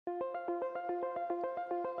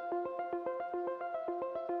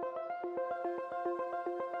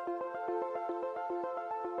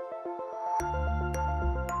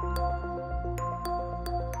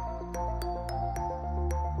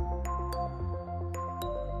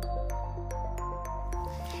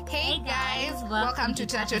Hey guys, welcome to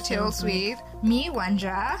Tattoo Tales with me,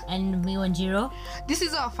 Wanja. And me, Wanjiro. This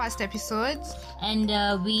is our first episode. And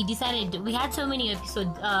we decided, we had so many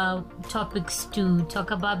topics to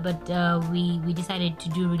talk about, but we decided to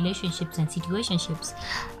do relationships and situationships.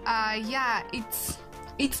 Yeah,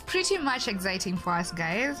 it's pretty much exciting for us,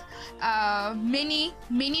 guys.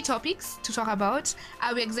 Many topics to talk about.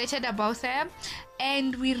 We're excited about them.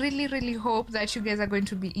 And we really hope that you guys are going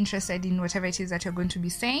to be interested in whatever it is that you're going to be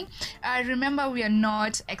saying. Remember, we are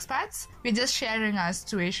not experts. We're just sharing our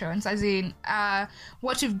situations, as in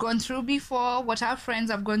what we've gone through before, what our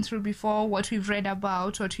friends have gone through before, what we've read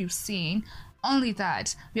about, what we've seen. Only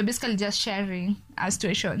that. We're basically just sharing our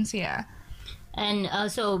situations here.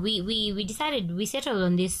 And so we decided, we settled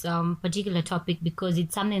on this particular topic because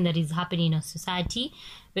it's something that is happening in our society,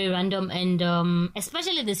 very random, and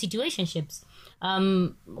especially the situationships.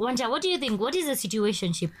 Wanja, what do you think? What is a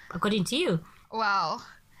situationship according to you? Wow,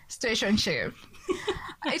 situationship.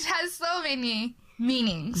 It has so many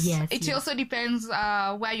meanings. Yes. It also depends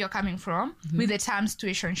where you're coming from with the term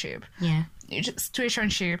situationship. Yeah.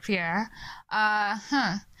 Situationship, yeah.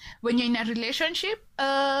 When you're in a relationship,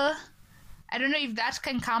 I don't know if that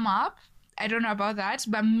can come up. I don't know about that.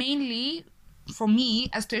 But mainly, for me,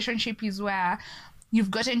 a situationship is where you've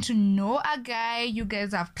gotten to know a guy, you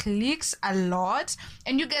guys have clicked a lot,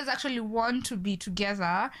 and you guys actually want to be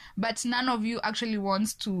together, but none of you actually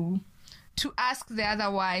wants to ask the other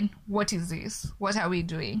one, what is this? What are we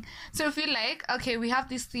doing? So I feel like, okay, we have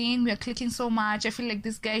this thing, we are clicking so much, I feel like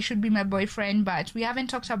this guy should be my boyfriend, but we haven't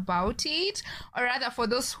talked about it. Or rather, for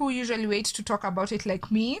those who usually wait to talk about it like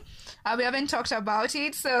me, we haven't talked about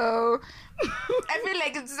it. So I feel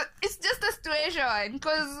like it's just a situation,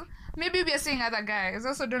 because maybe we are seeing other guys. I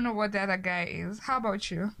also don't know what the other guy is. How about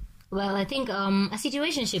you? Well, I think a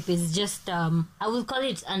situationship is just, I will call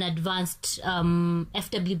it an advanced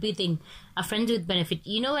FWB thing, a friends with benefit.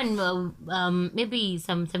 You know, when maybe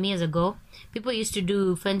some years ago, people used to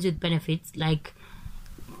do friends with benefits, like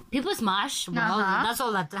people smash. Well, that's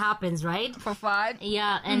all that happens, right? For fun.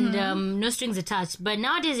 Yeah, and no strings attached. But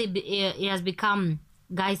nowadays it has become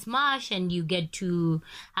guys smash, and you get to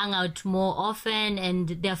hang out more often, and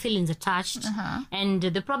their feelings attached. And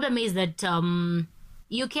the problem is that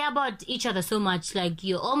you care about each other so much, like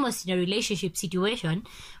you're almost in a relationship situation,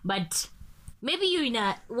 but maybe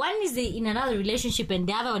you're one is in another relationship and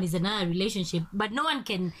the other one is another relationship, but no one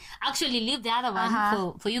can actually leave the other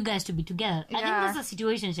one for you guys to be together. I think that's a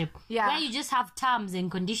situationship where you just have terms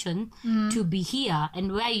and conditions to be here,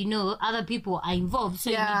 and where you know other people are involved,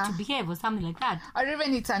 so you need to behave or something like that. Or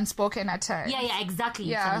even it's unspoken at times. Yeah, exactly.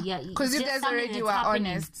 Yeah, because you guys already were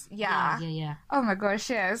honest. Yeah. Oh my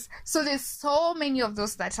gosh, yes. So there's so many of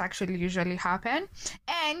those that actually usually happen.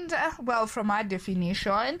 And, well, from our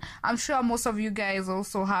definition, I'm sure most of you guys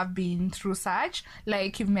also have been through such.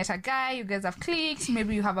 Like, you've met a guy, you guys have clicked,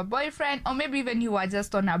 maybe you have a boyfriend, or maybe even you are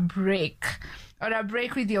just on a break. Or a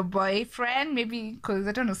break with your boyfriend, maybe because,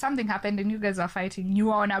 I don't know, something happened and you guys are fighting.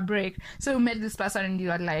 You are on a break. So you met this person and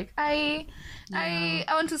you are like, I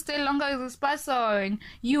want to stay longer with this person.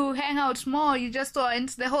 You hang out more. You just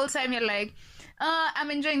want, the whole time you're like, I'm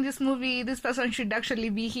enjoying this movie. This person should actually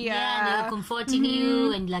be here. Yeah, and they're comforting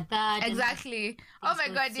you and like that. Exactly. Oh my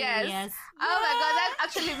God, yes. Oh my God, that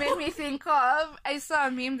actually made me think of, I saw a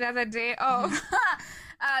meme the other day.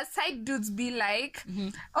 Side dudes be like,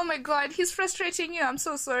 oh my God, he's frustrating you. I'm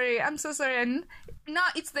so sorry. And now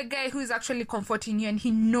it's the guy who is actually comforting you, and he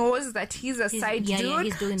knows that he's a side dude. Yeah,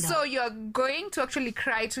 he's doing that. So you're going to actually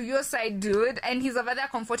cry to your side dude, and he's over there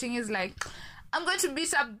comforting you. He's like, I'm going to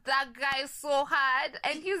beat up that guy so hard,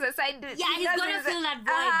 and he's a side dude. Yeah, he's going to feel that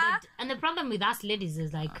void. And the problem with us ladies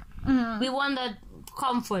is like, we want that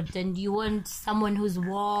comfort, and you want someone who's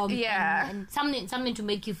warm, and something to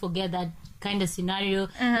make you forget that kind of scenario.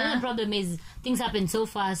 Then the problem is things happen so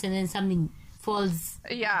fast, and then something falls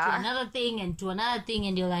to another thing,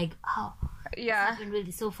 and you're like, oh, it's happened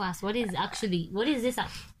really so fast. What is this?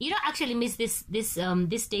 You don't actually miss this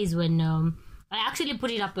days when I actually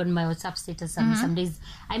put it up on my WhatsApp status some days.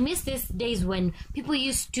 I miss these days when people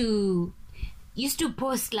used to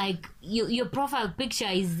post like your profile picture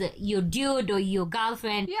is your dude or your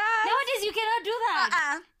girlfriend. Yeah. Nowadays you cannot do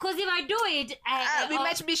that. Because if I do it, we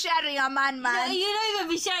might be sharing a man. You don't even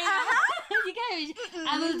be sharing. You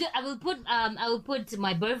can't. I will put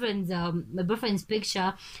my boyfriend's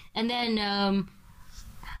picture, and then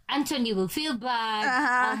Anthony will feel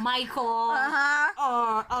bad, or Michael,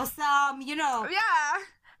 or Sam. You know. Yeah.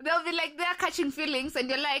 they'll be like, they're catching feelings, and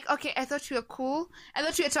you're like, okay, I thought you were cool. I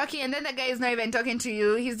thought you were talking, and then the guy is not even talking to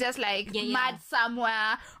you. He's just like mad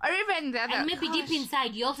somewhere, or even the other. And maybe deep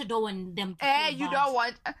inside, you also don't want them to feel you bad. don't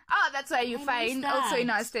want. Oh, that's why you find also in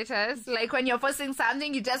our status, like when you're posting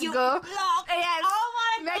something, you just go block. Yes, Oh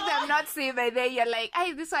my make God. them not see. But then you're like,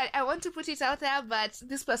 hey, this one, I want to put it out there, but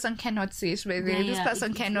this person cannot see it. Baby, this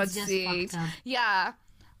person cannot see it. Yeah.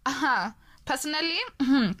 Personally,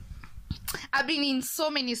 I've been in so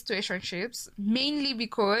many situationships, mainly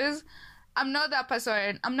because I'm not that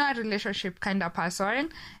person. I'm not a relationship kind of person.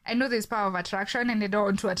 I know there's power of attraction, and I don't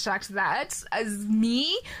want to attract that as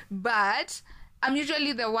me, but I'm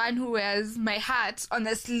usually the one who wears my heart on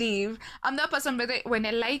the sleeve. I'm that person, but when I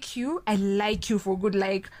like you for good.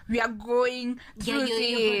 Like, we are going through you're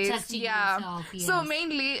this. protecting yourself, yes. So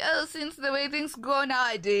mainly, since the way things go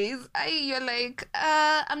nowadays, you're like,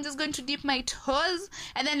 I'm just going to dip my toes,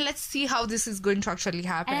 and then let's see how this is going to actually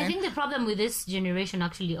happen. And I think the problem with this generation,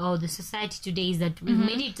 actually, or the society today, is that we've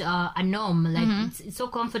made it a norm. Like, it's so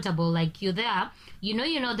comfortable. Like, you're there,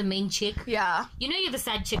 you're not the main chick. Yeah. You're the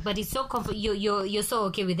side chick, but it's so comfortable. You're so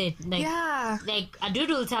okay with it. Like, like a dude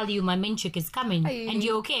will tell you, my main chick is coming, and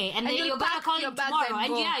you're okay. And then you're gonna call him tomorrow,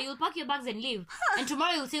 and you'll pack your bags and leave. And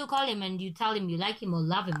tomorrow you'll still call him, and you tell him you like him or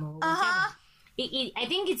love him or whatever. I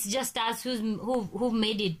think it's just us who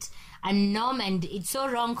made it a norm, and it's so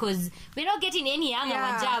wrong because we're not getting any younger.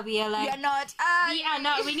 We are like, we are not. We are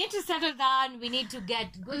not. We need to settle down. We need to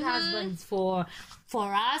get good husbands for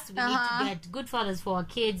us. We need to get good fathers for our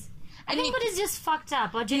kids. I think, but it's just fucked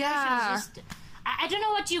up. Our generation is just. I don't know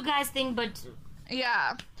what you guys think, but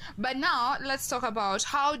yeah. But now let's talk about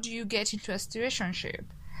how do you get into a situationship.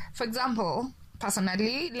 For example,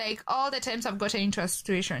 personally, like all the times I've gotten into a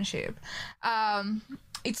situationship,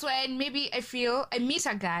 it's when maybe I meet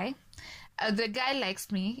a guy. The guy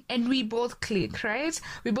likes me, and we both click, right?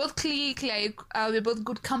 We both click, like, we're both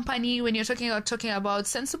good company when you're talking about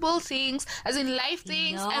sensible things, as in life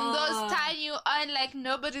things, and those turn you on like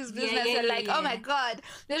nobody's business. You're like, oh my God,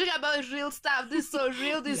 they're talking about real stuff. This is so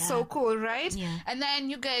real, this is so cool, right? Yeah. And then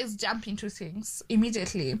you guys jump into things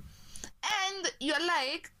immediately. And you're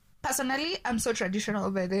like, personally, I'm so traditional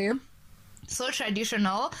over there. So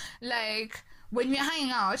traditional, like, when we're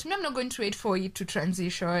hanging out, I'm not going to wait for it to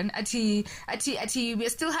transition. We're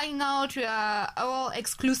still hanging out, we are all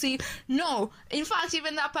exclusive. No. In fact,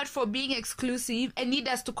 even that part for being exclusive, I need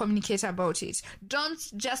us to communicate about it. Don't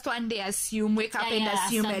just one day wake up and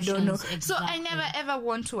assume I don't know. Exactly. So I never ever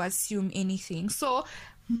want to assume anything. So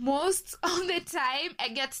most of the time I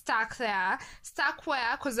get stuck where,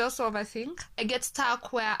 because I also overthink, I get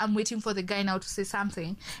stuck where I'm waiting for the guy now to say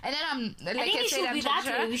something, and then I'm like, I think it should be that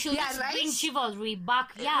way. We should bring chivalry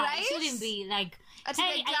back. It shouldn't be like,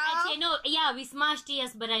 hey, we smashed,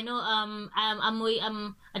 yes, but I know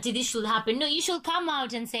this should happen. No, you should come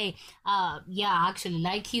out and say, I actually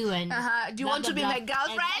like you, and do you want to be my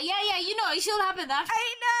girlfriend? It should happen that.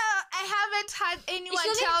 I know. I haven't had anyone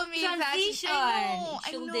tell me transition. that.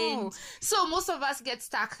 I know. So most of us get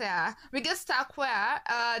stuck there. We get stuck where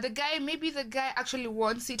the guy actually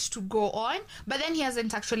wants it to go on, but then he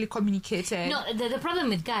hasn't actually communicated. No, the problem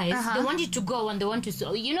with guys, they want it to go on. They want to.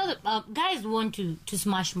 Guys want to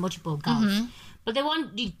smash multiple girls. But they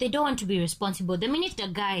don't want to be responsible. The minute the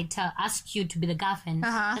guy asks you to be the girlfriend,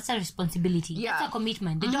 that's a responsibility. Yeah. That's a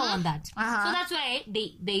commitment. They don't want that. So that's why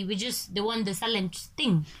they want the silent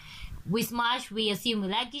thing. We smash, we assume we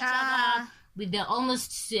like each other with the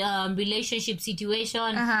almost relationship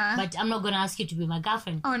situation, but I'm not going to ask you to be my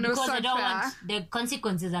girlfriend. Oh, no, because I don't want the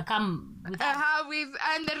consequences that come with that.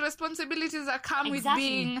 And the responsibilities that come with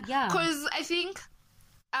being. Because I think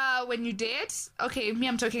when you date, okay, me,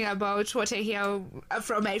 I'm talking about what I hear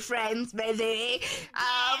from my friends, by the way.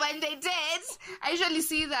 When they date, I usually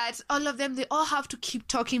see that all of them, they all have to keep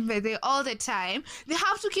talking, by the way, all the time. They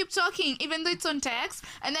have to keep talking, even though it's on text,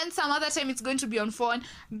 and then some other time it's going to be on phone.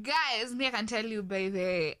 Guys, me, I can tell you, by the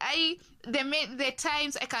way, the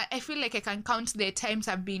times I feel like I can count the times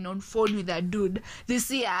I've been on phone with a dude this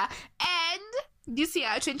year, and this year,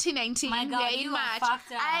 2019, my God, you March.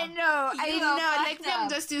 Fucked up. I know. Like, I'm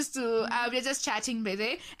just used to, we're just chatting,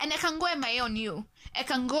 baby. And I can go MIA on you.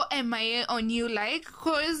 Like,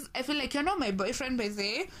 because I feel like you're not my boyfriend,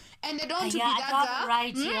 baby. And I don't want to be that girl.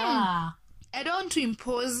 Right, I don't want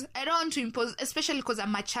to impose, especially because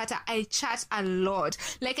I'm a chatter. I chat a lot.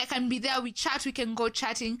 Like, I can be there, we chat, we can go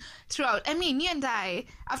chatting throughout. I mean, you and I,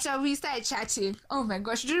 after we started chatting, oh my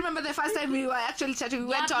gosh, do you remember the first time we were actually chatting? We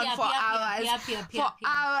went on for hours. For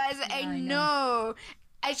hours, I know.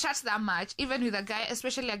 I chat that much, even with a guy,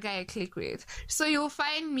 especially a guy I click with. So you'll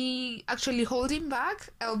find me actually holding back.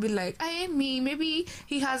 I'll be like, maybe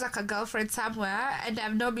he has like a girlfriend somewhere and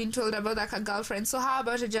I've not been told about like a girlfriend. So how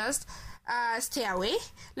about I just stay away?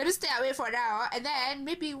 Let me stay away for now. And then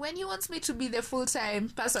maybe when he wants me to be the full-time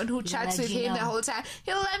person who chats with him the whole time,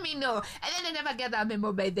 he'll let me know. And then I never get that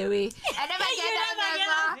memo, by the way. I never get that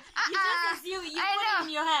memo. You just assume, you put it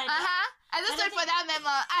in your head. I just wait for that memo.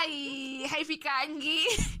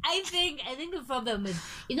 I think the problem is,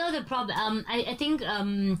 the problem. I think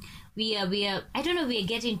we are. I don't know. We are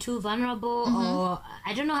getting too vulnerable, or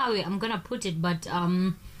I don't know how I'm gonna put it, but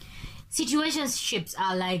situationships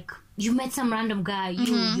are like you met some random guy,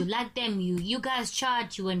 you like them, you guys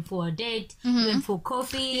chat, you went for a date, you went for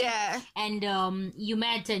coffee, and you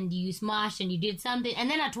met and you smashed and you did something, and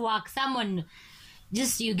then at work someone.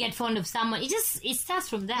 Just you get fond of someone. It starts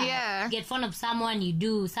from that. Yeah. You get fond of someone, you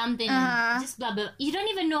do something, and just blah blah. You don't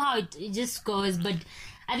even know how it just goes. But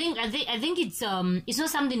I think it's not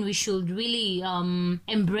something we should really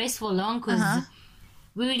embrace for long, because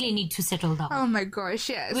we really need to settle down. Oh my gosh,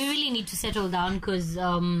 yes. We really need to settle down, because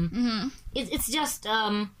it's just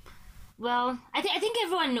well, I think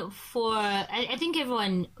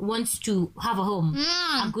everyone wants to have a home,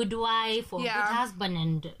 a good wife, or a good husband,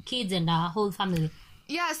 and kids, and a whole family.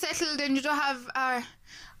 Yeah, settled, and you don't have.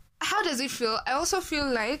 How does it feel? I also feel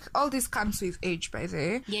like all this comes with age, by the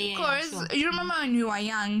way. Yeah. Because you remember when you were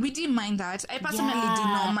young, we didn't mind that. I personally did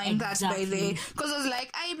not mind that, by the way. Because I was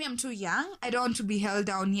like, I'm too young. I don't want to be held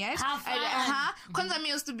down yet. Because I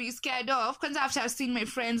used to be scared of. Because after I've seen my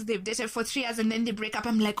friends, they've dated for 3 years and then they break up.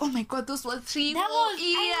 I'm like, oh my God, those were 3 years. I know,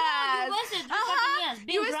 you wasted 3 years.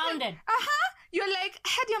 Being grounded. You're like,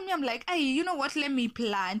 I'm like, hey, you know what? Let me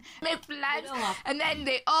plan. And then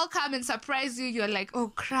they all come and surprise you. You're like, oh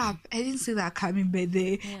crap, I didn't see that coming,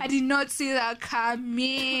 baby. I did not see that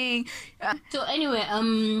coming. So anyway,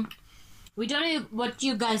 we don't know what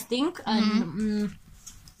you guys think, and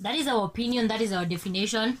that is our opinion. That is our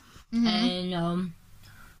definition, and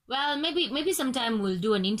well, maybe sometime we'll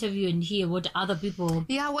do an interview and hear what other people...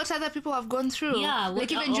 Yeah, what other people have gone through. Yeah.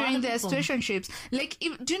 Like even during their situationships. Like,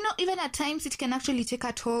 do you know, even at times it can actually take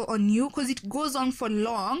a toll on you because it goes on for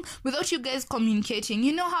long without you guys communicating.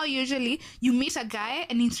 You know how usually you meet a guy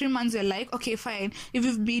and in 3 months you're like, okay, fine. If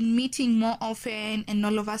we've been meeting more often and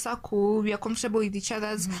all of us are cool, we are comfortable with each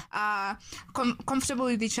other's comfortable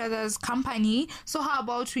with each other's company. So how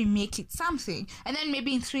about we make it something? And then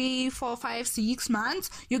maybe in 3, 4, 5, 6 months,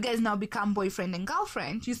 you guys now become boyfriend and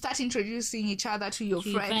girlfriend. You start introducing each other to your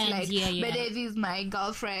friends. Like, but this is my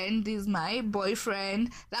girlfriend, this is my boyfriend,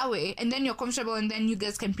 that way. And then you're comfortable and then you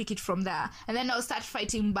guys can pick it from there. And then I'll start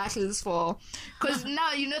fighting battles for... Because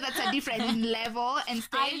now you know that's a different level and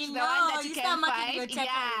stage. The one that you can fight.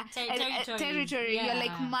 Territory. You're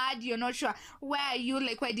like mad, you're not sure. Where are you?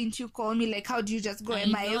 Like, why didn't you call me? Like, how do you just go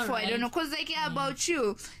MIA for? Right? I don't know. Because they care about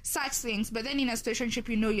you. Such things. But then in a situationship,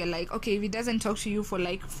 you know, you're like, okay, if he doesn't talk to you for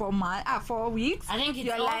like 4 weeks, I think it's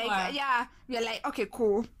you're over. Like, you're like, okay,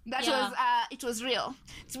 cool. That was it was real.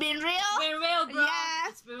 It's been real. It's been real, bro. Yeah.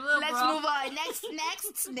 It's been real, Let's move on.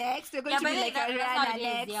 Next. We're going to be like Ariana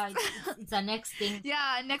next. Yeah, it's a next thing.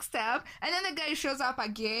 Yeah, next step. And then the guy shows up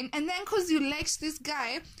again, and then because you liked this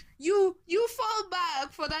guy, you fall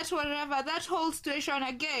back for that whatever, that whole situation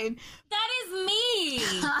again. That is me.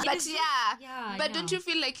 But don't you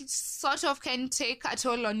feel like it sort of can take a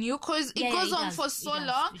toll on you? Because it goes on for so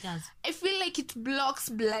long. It does. I feel like it blocks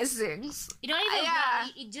blessings. You don't even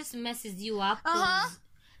it just messes you up.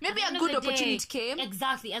 Maybe a good opportunity came.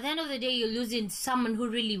 Exactly. At the end of the day, you're losing someone who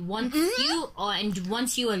really wants you and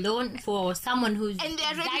wants you alone for someone who's and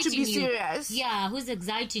they're ready to be serious. Yeah, who's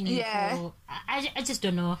exciting you. For, I just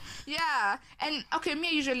don't know. Yeah. And okay, me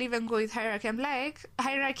I usually even go with hierarchy. I'm like,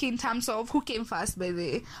 hierarchy in terms of who came first, by the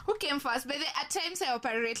way. Who came first? By the way, at times I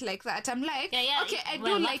operate like that. I'm like, okay, I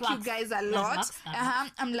do like you guys a lot.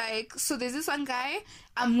 I'm like, so there's this one guy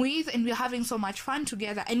I'm with and we're having so much fun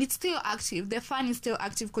together and it's still active. The fun is still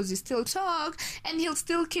active because you still talk and he'll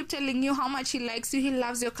still keep telling you how much he likes you. He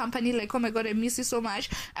loves your company. Like, oh my God, I miss you so much.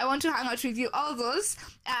 I want to hang out with you. All those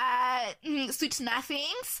sweet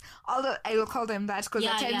nothings. Although I will call them that because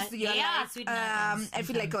at times you're like, I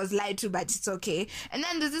feel like I was lied to, but it's okay. And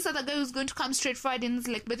then there's this other guy who's going to come straight forward and it's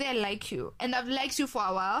like, but I like you and I've liked you for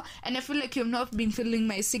a while and I feel like you've not been feeling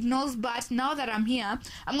my signals, but now that I'm here,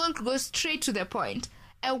 I'm going to go straight to the point.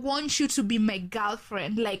 I want you to be my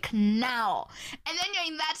girlfriend, like now. And then you're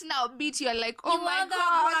in that now beat, you're like, oh my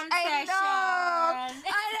God, I know.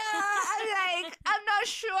 I'm like, I'm not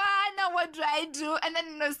sure. Now what do I do? And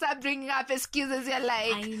then you start bringing up excuses. You're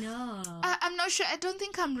like, I know. I'm not sure. I don't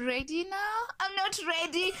think I'm ready now. I'm not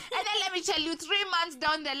ready. And then let me tell you, 3 months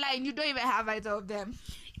down the line, you don't even have either of them.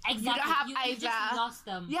 Exactly. You don't have you either. just lost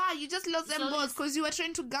them. Yeah, you just lost them both because you were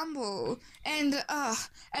trying to gamble. And I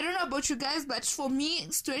don't know about you guys, but for me,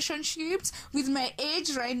 situationships with my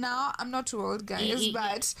age right now, I'm not too old, guys,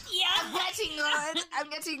 but I'm getting old. I'm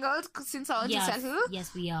getting old since I want to settle.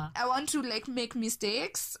 Yes, we are. I want to make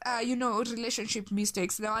mistakes. Relationship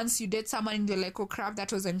mistakes. The ones you date someone and you're like, oh crap,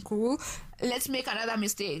 that wasn't cool. Let's make another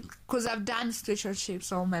mistake. Because I've done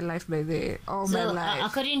situationships all my life, baby. My life.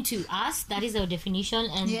 According to us, that is our definition.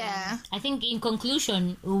 And I think in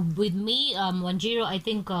conclusion, with me, 1-0, I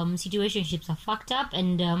think situationships are fucked up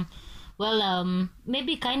and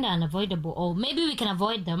maybe kind of unavoidable, or maybe we can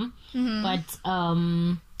avoid them, but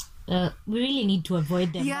we really need to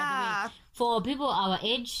avoid them. Yeah. By the way. For people our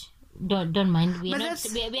age, don't mind. We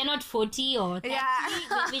are not 40 or 30.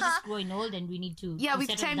 We're just growing old, and we need to. Yeah,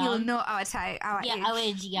 with time you'll know our age. Our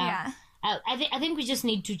age. Yeah. I think we just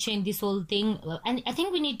need to change this whole thing, and I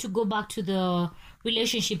think we need to go back to the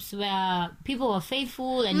relationships where people were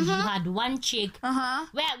faithful and you had one chick,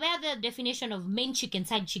 where the definition of main chick and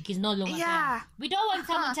side chick is no longer there. We don't want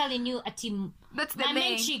someone telling you a team. That's my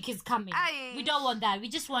main chick is coming. We don't want that. We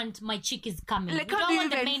just want my chick is coming. We don't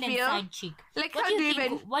want the main and side chick.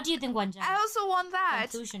 What do you think, Wanja? I also want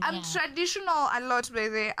that. I'm traditional a lot,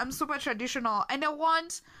 baby. I'm super traditional, and I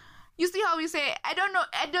want. You see how we say, I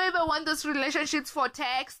don't even want those relationships for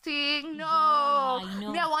texting. No.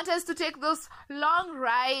 Me, I want us to take those long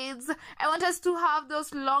rides. I want us to have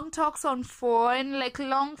those long talks on phone, like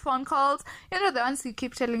long phone calls. You know, the ones you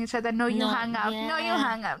keep telling each other, no, you hang up. No, you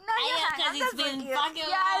hang up. No, you hang up. That's been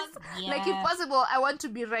yes. Like, if possible, I want to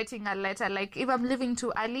be writing a letter. Like, if I'm leaving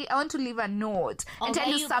too early, I want to leave a note and tell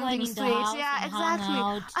you something sweet. Yeah,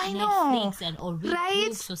 exactly. I know. Or read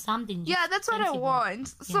books or something. Yeah, that's what I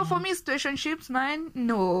want. So for me, situationships, man,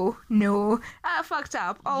 no, fucked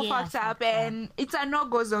up, fucked up, and it's a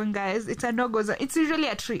no-go zone, guys. It's a no-go zone. It's usually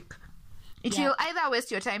a trick. It will either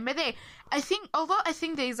waste your time, but I think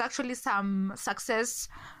there is actually some success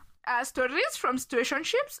stories from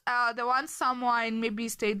situationships. The ones someone maybe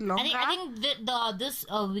stayed longer. I think this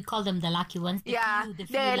we call them the lucky ones.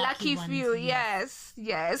 The lucky few.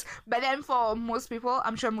 Yes. But then for most people,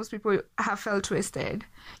 I'm sure most people have felt twisted.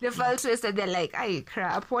 They felt twisted. They're like, "Ay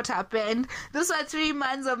crap, what happened? Those were 3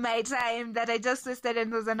 months of my time that I just twisted,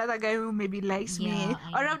 and there's another guy who maybe likes me,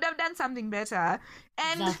 or I would have done something better."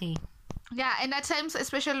 And exactly. Yeah, and at times,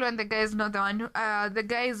 especially when the guy is not the one, the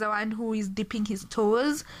guy is the one who is dipping his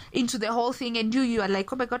toes into the whole thing, and you are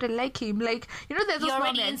like, oh my god, I like him. Like, you know, there's those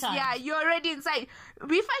moments. Yeah, you're already inside.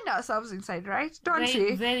 We find ourselves inside, right? Don't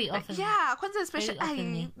we? Very often. Yeah, especially.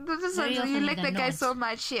 You like the guy so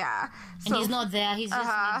much, yeah. And he's not there. He's just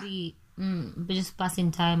maybe just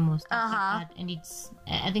passing time or stuff like that, and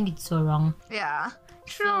I think it's so wrong. Yeah,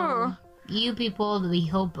 true. So, you people, we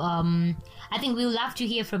hope I think we would love to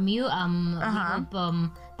hear from you. We hope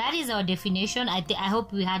that is our definition. I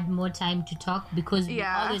hope we had more time to talk, because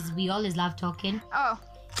we always love talking.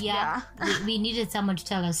 We needed someone to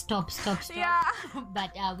tell us stop.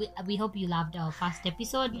 But we hope you loved our first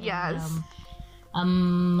episode. Yes.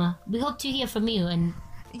 And, we hope to hear from you, and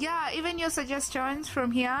even your suggestions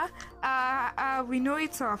from here. We know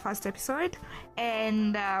it's our first episode,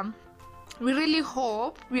 and we really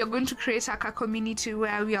hope we are going to create a community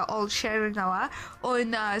where we are all sharing our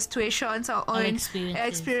own situations, our own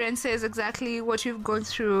experiences, exactly what we've gone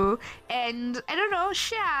through, and I don't know,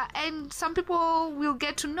 share, and some people will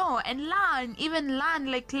get to know and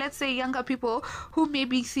learn, like, let's say younger people who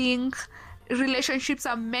maybe think relationships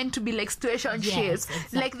are meant to be like situationships. Yes,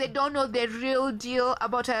 exactly. Like, they don't know the real deal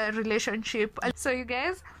about a relationship. So you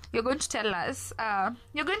guys, you're going to tell us,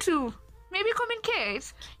 you're going to maybe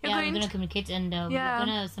communicate. We're going to communicate, and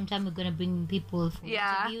sometime we're gonna bring people for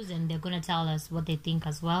interviews, and they're gonna tell us what they think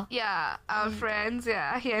as well. Yeah, our friends,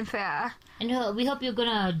 here and there. And we hope you're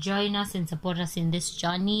gonna join us and support us in this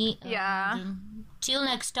journey. Yeah. Till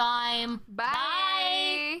next time.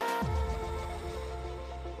 Bye.